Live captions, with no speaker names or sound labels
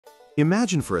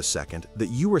Imagine for a second that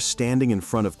you are standing in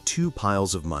front of two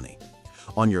piles of money.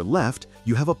 On your left,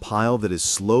 you have a pile that is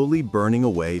slowly burning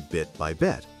away bit by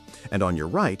bit, and on your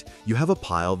right, you have a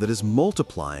pile that is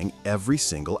multiplying every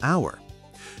single hour.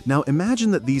 Now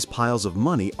imagine that these piles of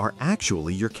money are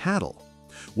actually your cattle.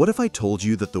 What if I told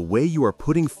you that the way you are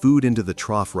putting food into the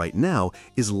trough right now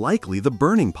is likely the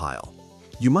burning pile?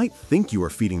 You might think you are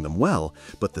feeding them well,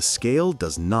 but the scale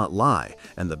does not lie,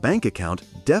 and the bank account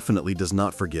definitely does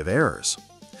not forgive errors.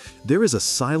 There is a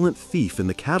silent thief in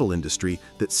the cattle industry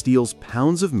that steals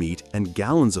pounds of meat and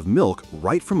gallons of milk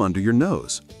right from under your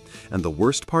nose. And the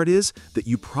worst part is that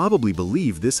you probably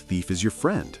believe this thief is your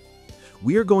friend.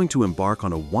 We are going to embark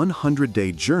on a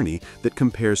 100-day journey that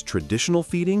compares traditional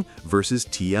feeding versus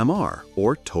TMR,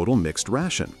 or Total Mixed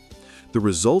Ration. The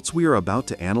results we are about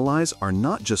to analyze are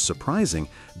not just surprising,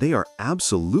 they are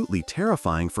absolutely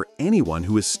terrifying for anyone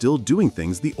who is still doing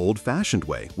things the old-fashioned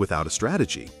way, without a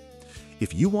strategy.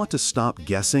 If you want to stop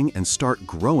guessing and start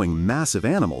growing massive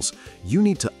animals, you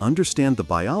need to understand the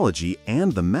biology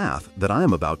and the math that I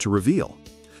am about to reveal.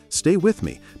 Stay with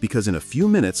me, because in a few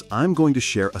minutes I'm going to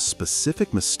share a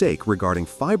specific mistake regarding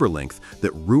fiber length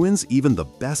that ruins even the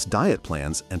best diet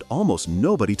plans, and almost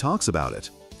nobody talks about it.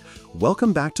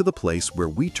 Welcome back to the place where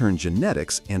we turn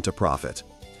genetics into profit.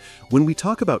 When we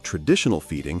talk about traditional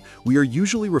feeding, we are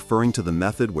usually referring to the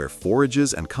method where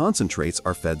forages and concentrates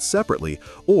are fed separately,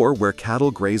 or where cattle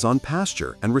graze on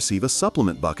pasture and receive a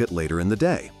supplement bucket later in the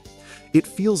day. It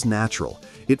feels natural.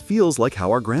 It feels like how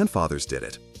our grandfathers did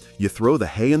it. You throw the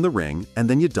hay in the ring, and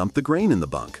then you dump the grain in the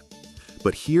bunk.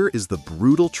 But here is the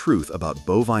brutal truth about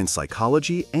bovine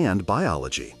psychology and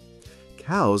biology.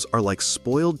 Cows are like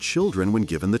spoiled children when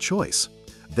given the choice.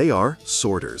 They are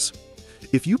sorters.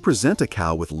 If you present a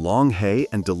cow with long hay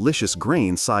and delicious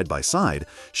grain side by side,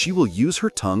 she will use her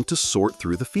tongue to sort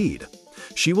through the feed.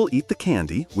 She will eat the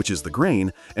candy, which is the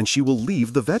grain, and she will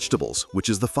leave the vegetables, which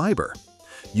is the fiber.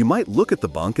 You might look at the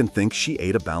bunk and think she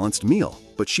ate a balanced meal,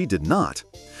 but she did not.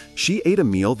 She ate a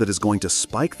meal that is going to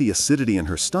spike the acidity in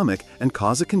her stomach and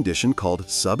cause a condition called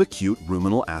subacute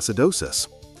ruminal acidosis.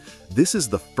 This is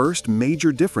the first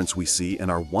major difference we see in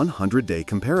our 100-day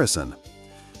comparison.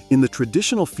 In the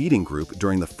traditional feeding group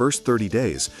during the first 30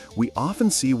 days, we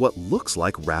often see what looks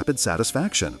like rapid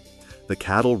satisfaction. The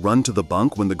cattle run to the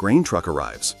bunk when the grain truck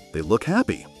arrives. They look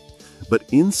happy. But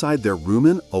inside their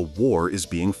rumen, a war is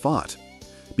being fought.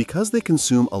 Because they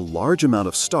consume a large amount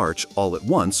of starch all at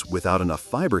once without enough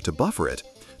fiber to buffer it,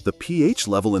 the pH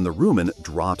level in the rumen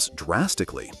drops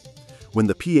drastically. When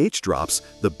the pH drops,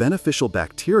 the beneficial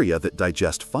bacteria that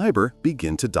digest fiber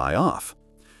begin to die off.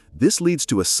 This leads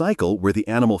to a cycle where the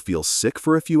animal feels sick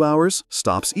for a few hours,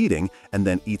 stops eating, and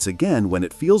then eats again when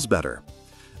it feels better.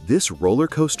 This roller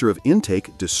coaster of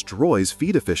intake destroys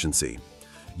feed efficiency.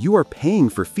 You are paying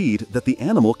for feed that the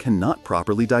animal cannot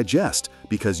properly digest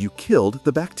because you killed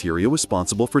the bacteria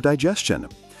responsible for digestion.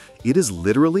 It is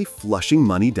literally flushing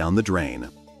money down the drain.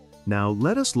 Now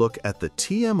let us look at the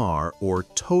TMR, or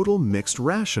Total Mixed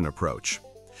Ration approach.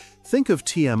 Think of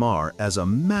TMR as a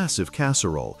massive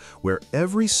casserole where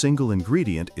every single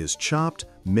ingredient is chopped,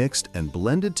 mixed, and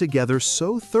blended together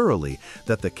so thoroughly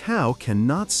that the cow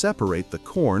cannot separate the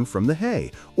corn from the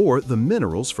hay or the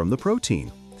minerals from the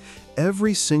protein.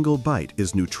 Every single bite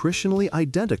is nutritionally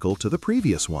identical to the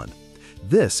previous one.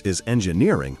 This is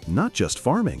engineering, not just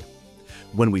farming.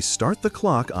 When we start the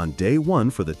clock on day 1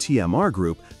 for the TMR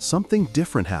group, something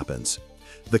different happens.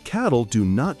 The cattle do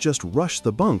not just rush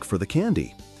the bunk for the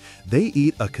candy. They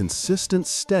eat a consistent,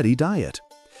 steady diet.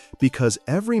 Because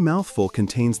every mouthful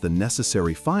contains the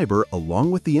necessary fiber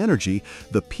along with the energy,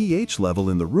 the pH level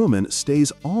in the rumen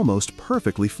stays almost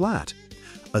perfectly flat.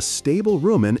 A stable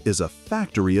rumen is a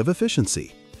factory of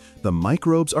efficiency. The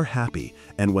microbes are happy,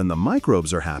 and when the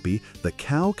microbes are happy, the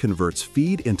cow converts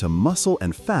feed into muscle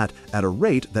and fat at a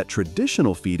rate that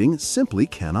traditional feeding simply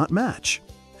cannot match.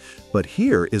 But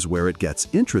here is where it gets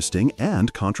interesting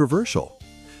and controversial.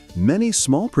 Many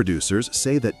small producers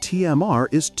say that TMR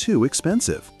is too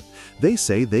expensive. They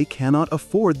say they cannot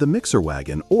afford the mixer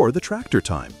wagon or the tractor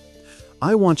time.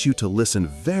 I want you to listen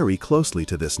very closely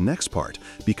to this next part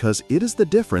because it is the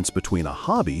difference between a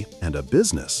hobby and a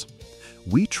business.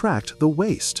 We tracked the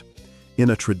waste. In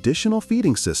a traditional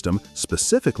feeding system,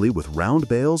 specifically with round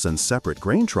bales and separate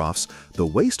grain troughs, the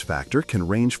waste factor can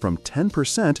range from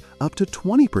 10% up to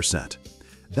 20%.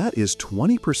 That is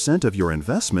 20% of your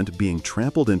investment being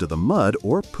trampled into the mud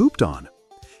or pooped on.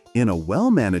 In a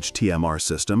well-managed TMR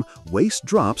system, waste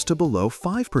drops to below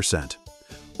 5%.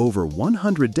 Over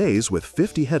 100 days with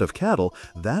 50 head of cattle,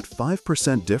 that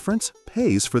 5% difference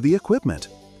pays for the equipment.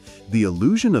 The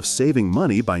illusion of saving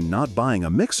money by not buying a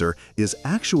mixer is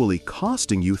actually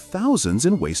costing you thousands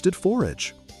in wasted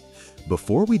forage.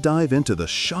 Before we dive into the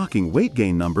shocking weight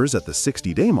gain numbers at the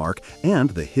 60-day mark and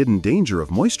the hidden danger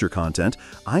of moisture content,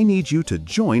 I need you to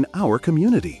join our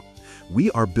community.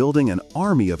 We are building an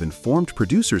army of informed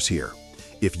producers here.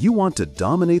 If you want to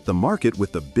dominate the market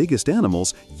with the biggest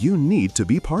animals, you need to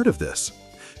be part of this.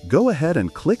 Go ahead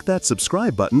and click that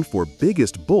subscribe button for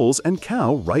Biggest Bulls and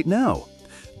Cow right now.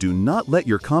 Do not let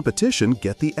your competition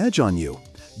get the edge on you.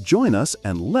 Join us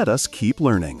and let us keep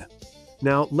learning.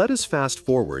 Now, let us fast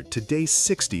forward to day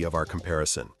 60 of our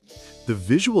comparison. The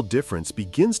visual difference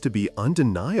begins to be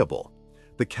undeniable.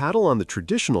 The cattle on the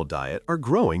traditional diet are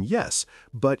growing, yes,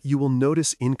 but you will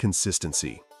notice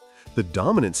inconsistency. The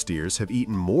dominant steers have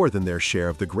eaten more than their share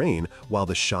of the grain, while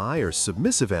the shy or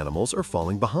submissive animals are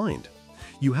falling behind.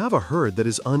 You have a herd that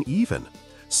is uneven.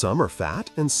 Some are fat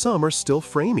and some are still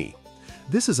framey.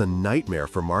 This is a nightmare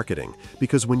for marketing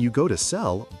because when you go to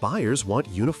sell, buyers want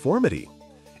uniformity.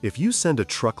 If you send a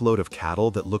truckload of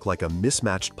cattle that look like a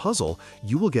mismatched puzzle,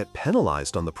 you will get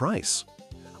penalized on the price.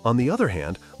 On the other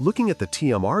hand, looking at the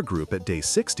TMR group at day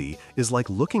 60 is like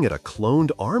looking at a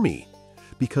cloned army.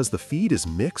 Because the feed is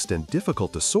mixed and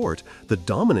difficult to sort, the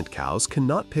dominant cows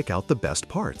cannot pick out the best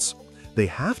parts. They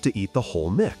have to eat the whole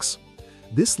mix.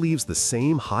 This leaves the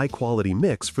same high-quality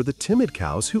mix for the timid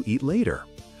cows who eat later.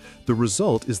 The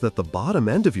result is that the bottom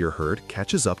end of your herd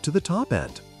catches up to the top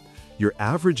end. Your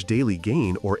average daily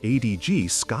gain, or ADG,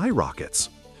 skyrockets.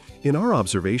 In our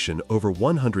observation, over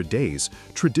 100 days,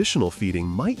 traditional feeding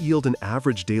might yield an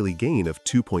average daily gain of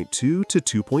 2.2 to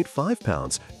 2.5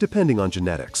 pounds, depending on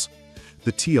genetics.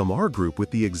 The TMR group with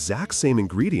the exact same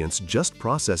ingredients just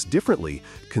processed differently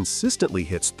consistently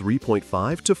hits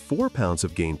 3.5 to 4 pounds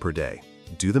of gain per day.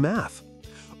 Do the math.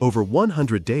 Over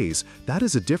 100 days, that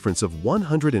is a difference of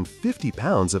 150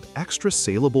 pounds of extra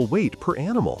saleable weight per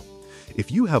animal.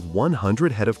 If you have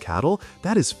 100 head of cattle,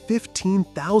 that is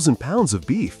 15,000 pounds of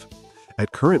beef.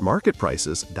 At current market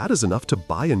prices, that is enough to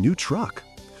buy a new truck.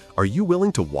 Are you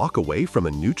willing to walk away from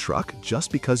a new truck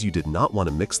just because you did not want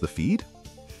to mix the feed?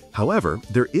 However,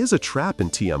 there is a trap in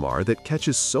TMR that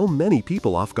catches so many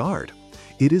people off guard.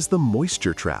 It is the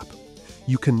moisture trap.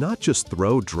 You cannot just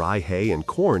throw dry hay and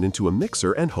corn into a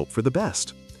mixer and hope for the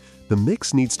best. The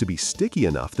mix needs to be sticky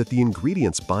enough that the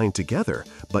ingredients bind together,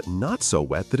 but not so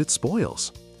wet that it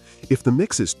spoils. If the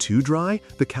mix is too dry,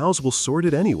 the cows will sort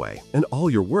it anyway, and all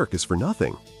your work is for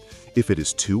nothing. If it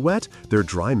is too wet, their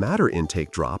dry matter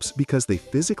intake drops because they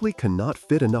physically cannot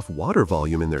fit enough water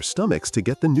volume in their stomachs to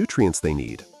get the nutrients they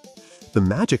need. The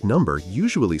magic number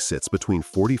usually sits between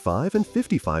 45 and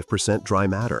 55% dry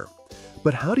matter.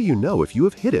 But how do you know if you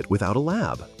have hit it without a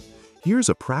lab? Here's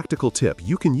a practical tip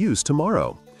you can use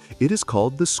tomorrow. It is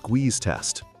called the squeeze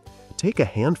test. Take a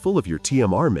handful of your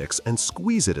TMR mix and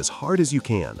squeeze it as hard as you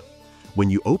can. When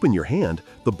you open your hand,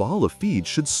 the ball of feed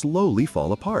should slowly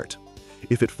fall apart.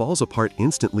 If it falls apart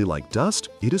instantly like dust,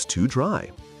 it is too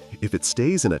dry. If it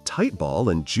stays in a tight ball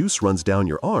and juice runs down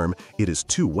your arm, it is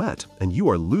too wet and you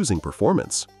are losing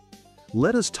performance.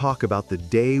 Let us talk about the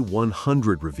day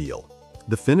 100 reveal.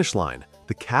 The finish line.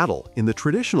 The cattle in the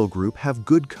traditional group have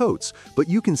good coats, but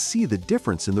you can see the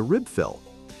difference in the rib fill.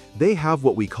 They have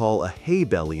what we call a hay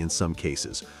belly in some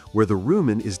cases, where the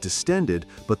rumen is distended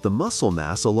but the muscle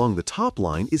mass along the top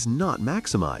line is not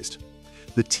maximized.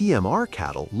 The TMR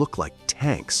cattle look like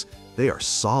tanks. They are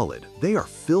solid. They are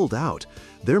filled out.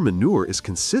 Their manure is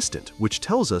consistent, which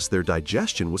tells us their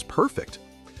digestion was perfect.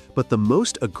 But the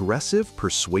most aggressive,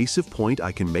 persuasive point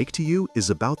I can make to you is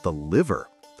about the liver.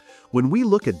 When we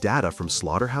look at data from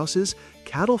slaughterhouses,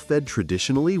 cattle fed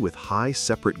traditionally with high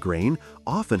separate grain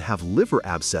often have liver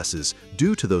abscesses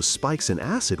due to those spikes in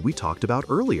acid we talked about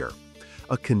earlier.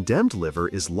 A condemned liver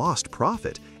is lost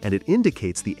profit, and it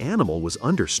indicates the animal was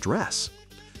under stress.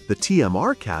 The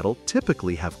TMR cattle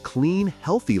typically have clean,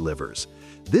 healthy livers.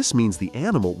 This means the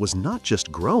animal was not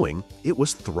just growing, it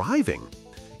was thriving.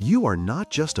 You are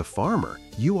not just a farmer,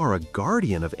 you are a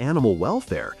guardian of animal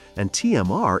welfare, and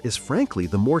TMR is frankly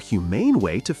the more humane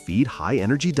way to feed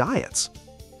high-energy diets.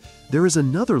 There is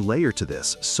another layer to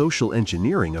this social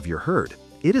engineering of your herd.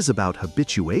 It is about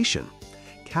habituation.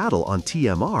 Cattle on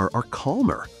TMR are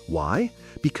calmer. Why?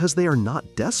 Because they are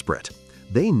not desperate.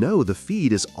 They know the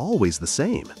feed is always the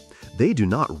same. They do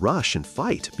not rush and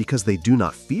fight because they do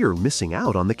not fear missing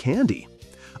out on the candy.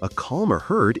 A calmer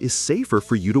herd is safer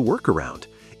for you to work around.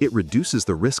 It reduces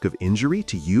the risk of injury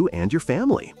to you and your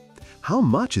family. How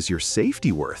much is your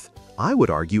safety worth? I would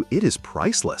argue it is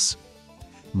priceless.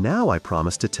 Now I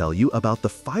promise to tell you about the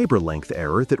fiber length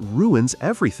error that ruins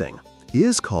everything. It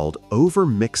is called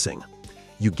over-mixing.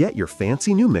 You get your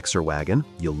fancy new mixer wagon,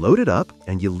 you load it up,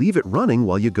 and you leave it running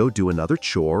while you go do another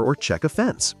chore or check a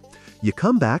fence. You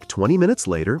come back 20 minutes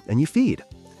later and you feed.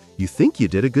 You think you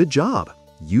did a good job.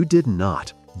 You did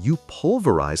not. You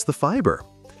pulverize the fiber.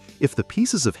 If the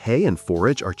pieces of hay and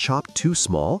forage are chopped too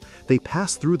small, they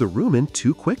pass through the rumen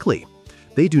too quickly.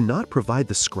 They do not provide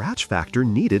the scratch factor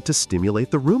needed to stimulate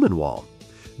the rumen wall.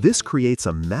 This creates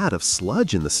a mat of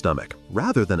sludge in the stomach,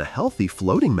 rather than a healthy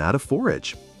floating mat of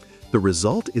forage. The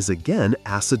result is again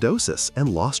acidosis and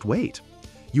lost weight.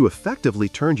 You effectively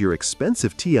turned your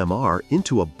expensive TMR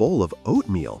into a bowl of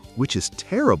oatmeal, which is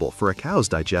terrible for a cow's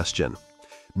digestion.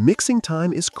 Mixing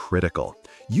time is critical.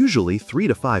 Usually 3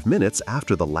 to 5 minutes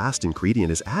after the last ingredient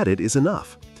is added is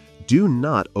enough. Do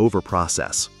not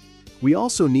overprocess. We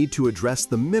also need to address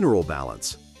the mineral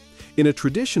balance. In a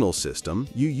traditional system,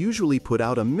 you usually put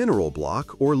out a mineral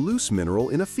block or loose mineral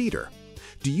in a feeder.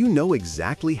 Do you know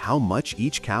exactly how much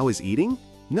each cow is eating?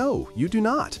 No, you do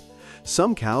not.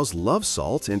 Some cows love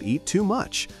salt and eat too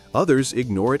much, others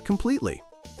ignore it completely.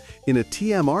 In a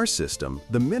TMR system,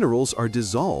 the minerals are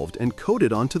dissolved and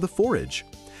coated onto the forage.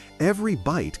 Every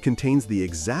bite contains the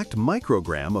exact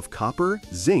microgram of copper,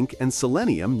 zinc, and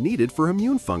selenium needed for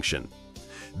immune function.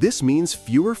 This means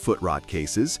fewer foot rot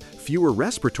cases, fewer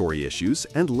respiratory issues,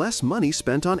 and less money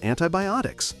spent on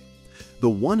antibiotics. The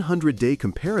 100-day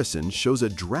comparison shows a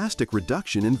drastic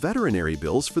reduction in veterinary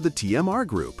bills for the TMR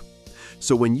group.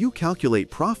 So when you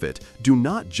calculate profit, do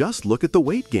not just look at the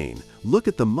weight gain, look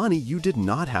at the money you did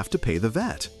not have to pay the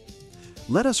vet.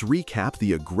 Let us recap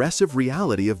the aggressive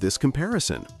reality of this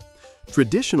comparison.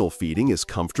 Traditional feeding is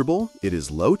comfortable, it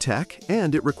is low-tech,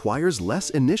 and it requires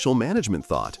less initial management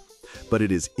thought. But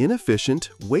it is inefficient,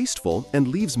 wasteful, and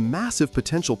leaves massive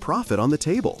potential profit on the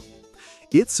table.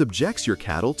 It subjects your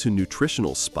cattle to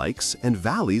nutritional spikes and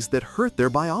valleys that hurt their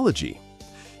biology.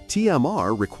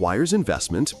 TMR requires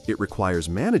investment, it requires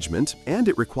management, and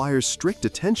it requires strict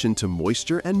attention to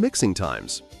moisture and mixing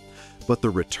times. But the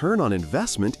return on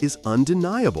investment is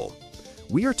undeniable.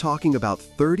 We are talking about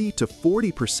 30 to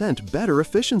 40% better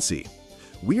efficiency.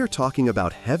 We are talking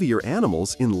about heavier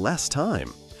animals in less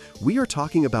time. We are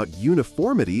talking about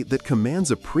uniformity that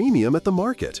commands a premium at the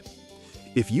market.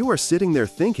 If you are sitting there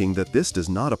thinking that this does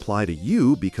not apply to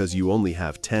you because you only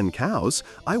have 10 cows,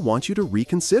 I want you to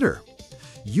reconsider.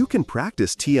 You can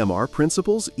practice TMR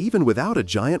principles even without a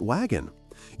giant wagon.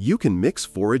 You can mix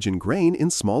forage and grain in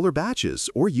smaller batches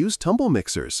or use tumble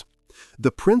mixers.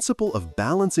 The principle of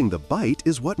balancing the bite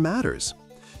is what matters.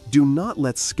 Do not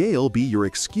let scale be your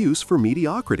excuse for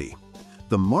mediocrity.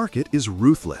 The market is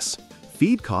ruthless.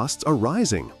 Feed costs are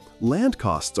rising. Land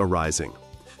costs are rising.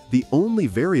 The only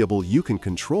variable you can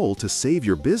control to save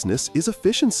your business is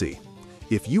efficiency.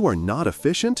 If you are not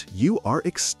efficient, you are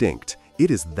extinct.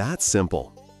 It is that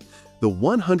simple. The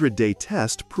 100-day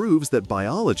test proves that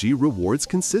biology rewards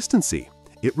consistency.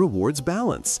 It rewards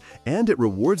balance, and it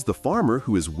rewards the farmer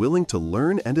who is willing to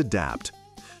learn and adapt.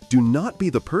 Do not be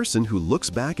the person who looks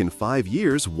back in 5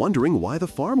 years wondering why the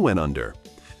farm went under.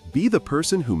 Be the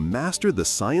person who mastered the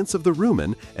science of the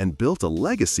rumen and built a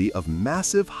legacy of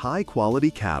massive,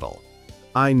 high-quality cattle.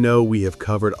 I know we have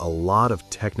covered a lot of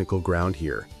technical ground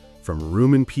here, from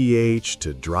rumen pH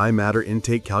to dry matter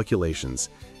intake calculations.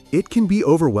 It can be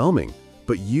overwhelming,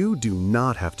 but you do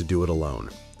not have to do it alone.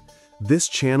 This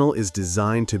channel is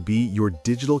designed to be your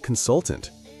digital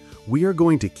consultant. We are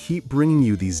going to keep bringing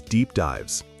you these deep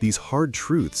dives, these hard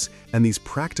truths, and these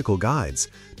practical guides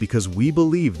because we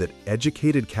believe that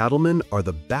educated cattlemen are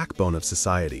the backbone of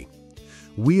society.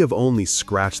 We have only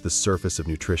scratched the surface of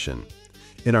nutrition.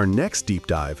 In our next deep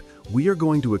dive, we are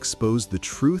going to expose the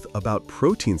truth about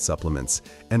protein supplements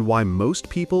and why most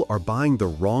people are buying the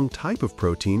wrong type of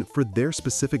protein for their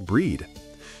specific breed.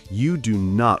 You do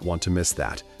not want to miss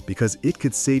that because it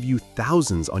could save you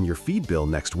thousands on your feed bill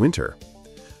next winter.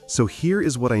 So here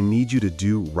is what I need you to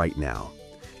do right now.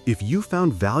 If you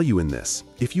found value in this,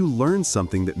 if you learned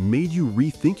something that made you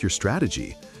rethink your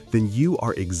strategy, then you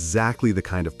are exactly the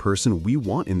kind of person we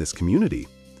want in this community.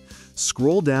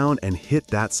 Scroll down and hit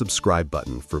that subscribe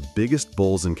button for Biggest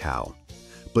Bulls and Cow.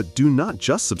 But do not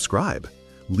just subscribe.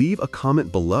 Leave a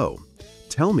comment below.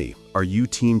 Tell me, are you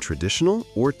Team Traditional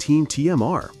or Team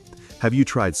TMR? Have you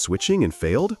tried switching and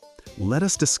failed? Let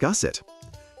us discuss it.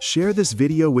 Share this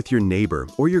video with your neighbor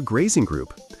or your grazing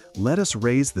group. Let us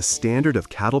raise the standard of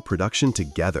cattle production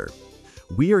together.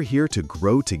 We are here to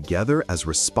grow together as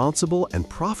responsible and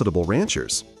profitable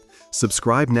ranchers.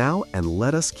 Subscribe now and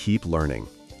let us keep learning.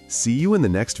 See you in the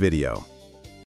next video.